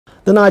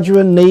The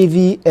Nigerian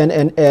Navy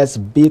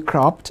NNS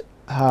Beecroft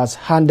has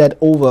handed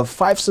over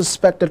 5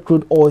 suspected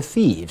crude oil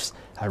thieves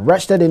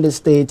arrested in the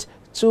state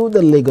to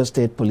the Lagos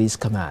State Police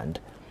Command.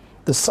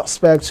 The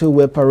suspects who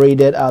were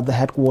paraded at the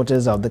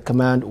headquarters of the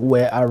command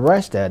were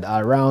arrested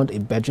around the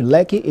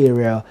Lekki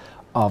area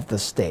of the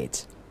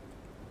state.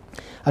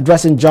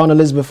 Addressing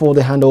journalists before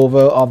the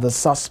handover of the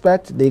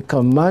suspect, the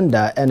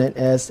commander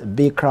NNS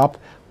Beecroft,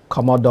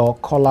 Commodore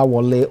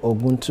Kolawale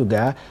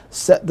Oguntuga,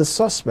 said the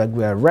suspect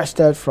were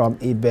arrested from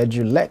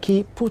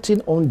Lekki, putting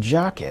on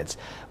jackets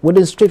with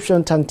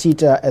inscription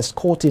Tantita,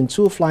 escorting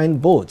 2 flying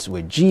boats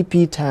with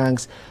GP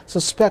tanks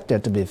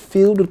suspected to be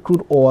filled with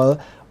crude oil,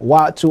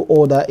 while 2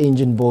 other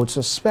engine boats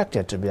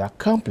suspected to be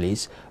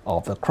accomplices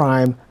of the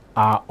crime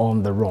are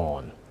on the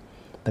run.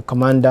 The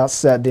commander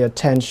said the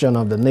attention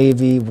of the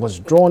Navy was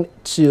drawn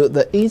to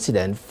the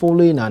incident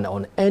following an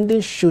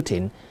unending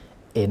shooting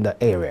in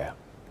the area.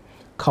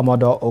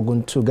 Commodore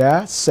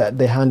Oguntuga said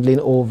the handing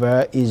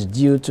over is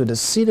due to the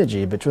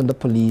synergy between the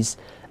police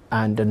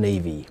and the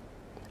Navy.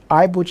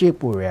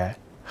 iBrandTV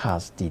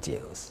has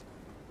details.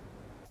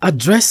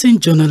 Addressing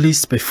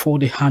journalists before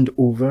the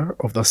handover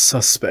of the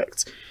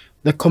suspect,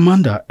 the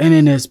commander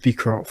NNS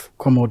Beecroft,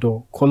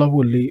 Commodore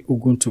Kolawale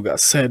Oguntuga,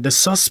 said the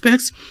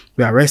suspects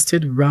were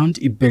arrested around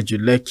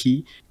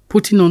Lekki,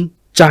 putting on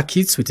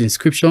jackets with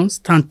inscriptions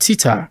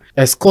Tantita,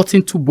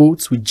 escorting 2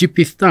 boats with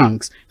GP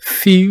tanks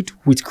filled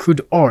with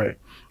crude oil,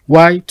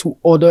 while 2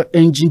 other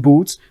engine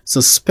boats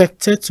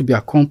suspected to be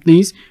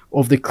accomplices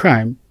of the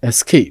crime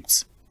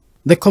escaped.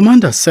 The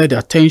commander said the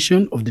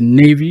attention of the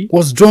Navy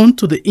was drawn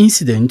to the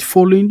incident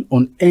following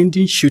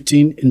unending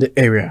shooting in the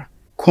area.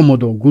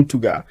 Commodore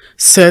Oguntuga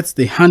said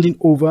the handing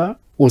over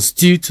was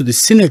due to the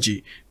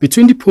synergy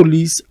between the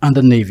police and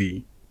the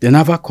Navy. The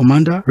naval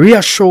commander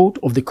reassured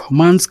of the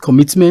command's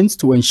commitment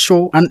to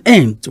ensure an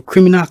end to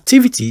criminal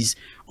activities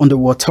on the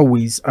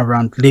waterways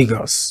around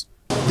Lagos.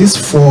 These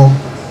 4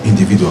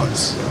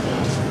 individuals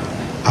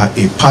are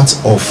a part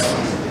of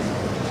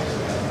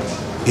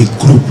a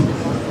group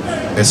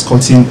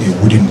escorting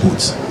a wooden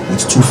boat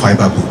with 2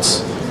 fiber boats.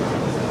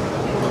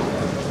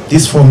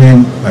 These 4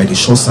 men by the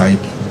shore side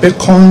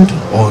beckoned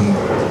on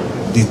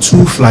the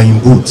 2 flying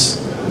boats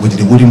with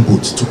the wooden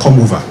boat to come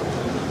over.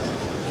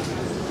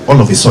 All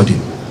of a sudden,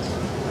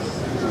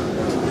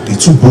 the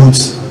 2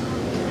 boats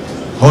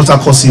halted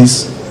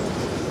courses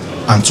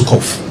and took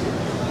off.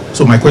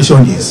 So my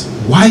question is,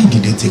 why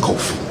did they take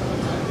off?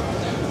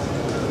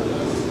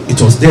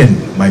 It was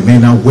then my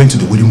men now went to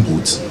the wooden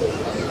boat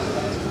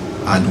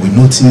and we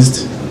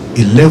noticed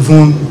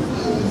 11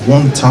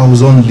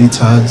 1,000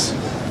 liters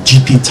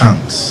GP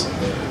tanks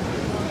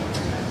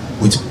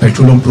with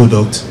petroleum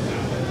products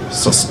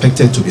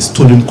suspected to be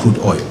stolen crude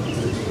oil.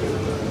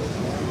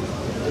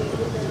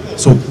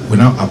 So we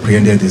now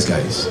apprehended these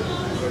guys.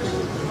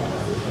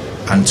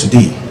 And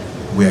today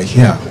we are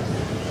here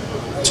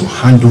to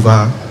hand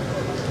over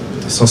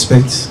the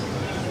suspects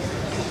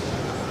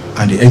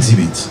and the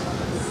exhibit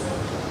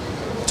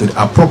to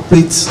the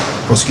appropriate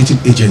prosecuting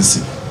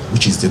agency,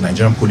 which is the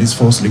Nigerian Police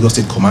Force, Lagos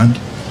State Command,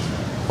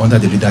 under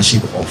the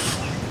leadership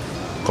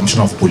of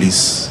Commissioner of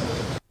Police.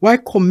 While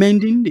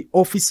commending the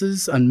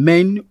officers and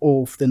men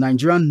of the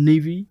Nigerian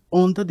Navy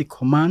under the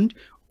command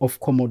of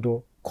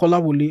Commodore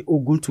Kolawale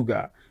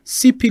Oguntuga,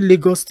 CP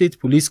Lagos State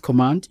Police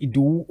Command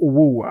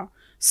Itolu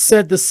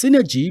said the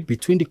synergy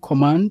between the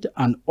command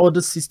and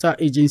other sister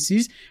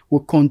agencies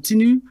will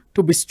continue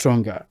to be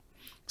stronger.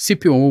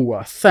 CP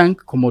Owowa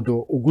thanked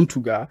Commodore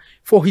Oguntuga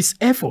for his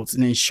efforts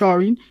in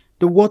ensuring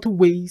the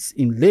waterways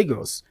in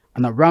Lagos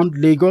and around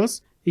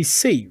Lagos is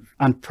safe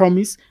and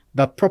promised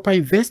that proper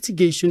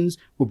investigations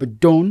will be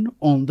done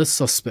on the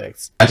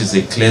suspects. That is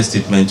a clear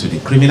statement to the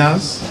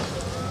criminals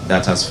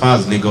that as far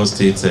as Lagos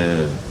State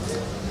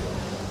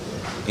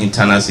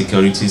internal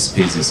security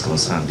space is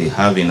concerned, they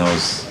have in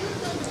us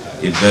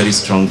a very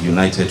strong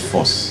united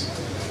force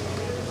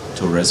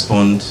to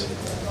respond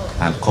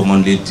and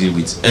commonly deal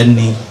with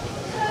any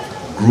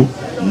group,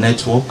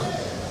 network,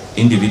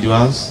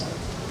 individuals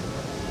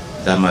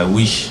that might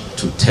wish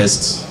to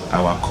test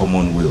our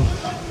common will.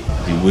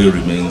 The will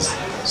remains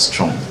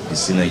strong, the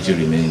synergy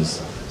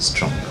remains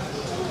strong.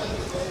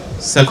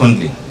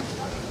 Secondly,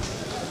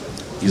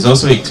 is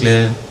also a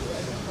clear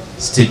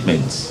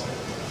statement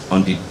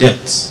on the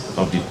depth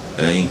of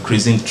the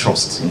increasing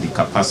trust in the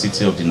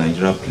capacity of the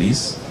Nigerian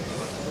police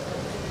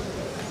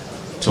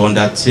to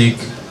undertake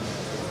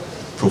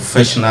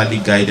professionally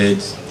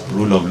guided,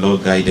 rule of law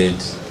guided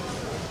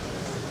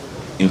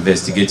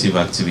investigative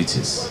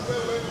activities.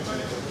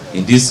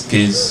 In this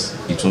case,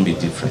 it won't be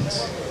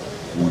different.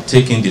 We'll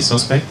take in the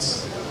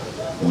suspects,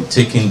 we'll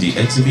take in the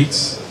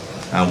exhibits,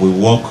 and we'll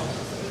work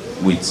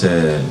with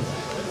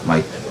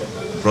my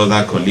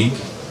brother colleague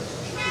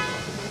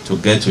to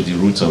get to the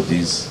root of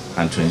this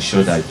and to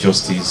ensure that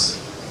justice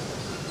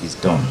is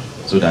done,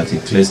 so that a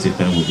clear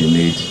statement will be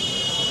made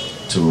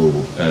to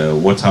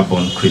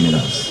waterborne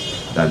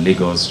criminals that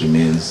Lagos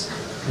remains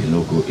a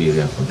no-go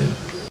area for them.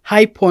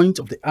 High point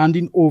of the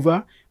handing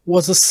over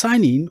was a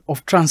signing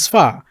of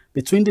transfer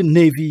between the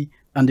Navy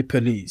and the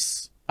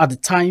police. At the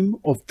time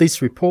of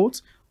this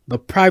report, the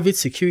private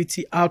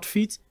security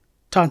outfit,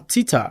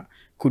 Tantita,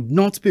 could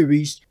not be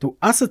reached to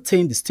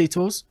ascertain the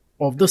status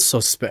of the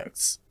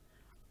suspects.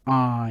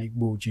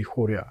 Boji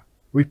Horia,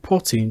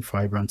 reporting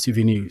for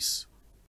iBrandTV News.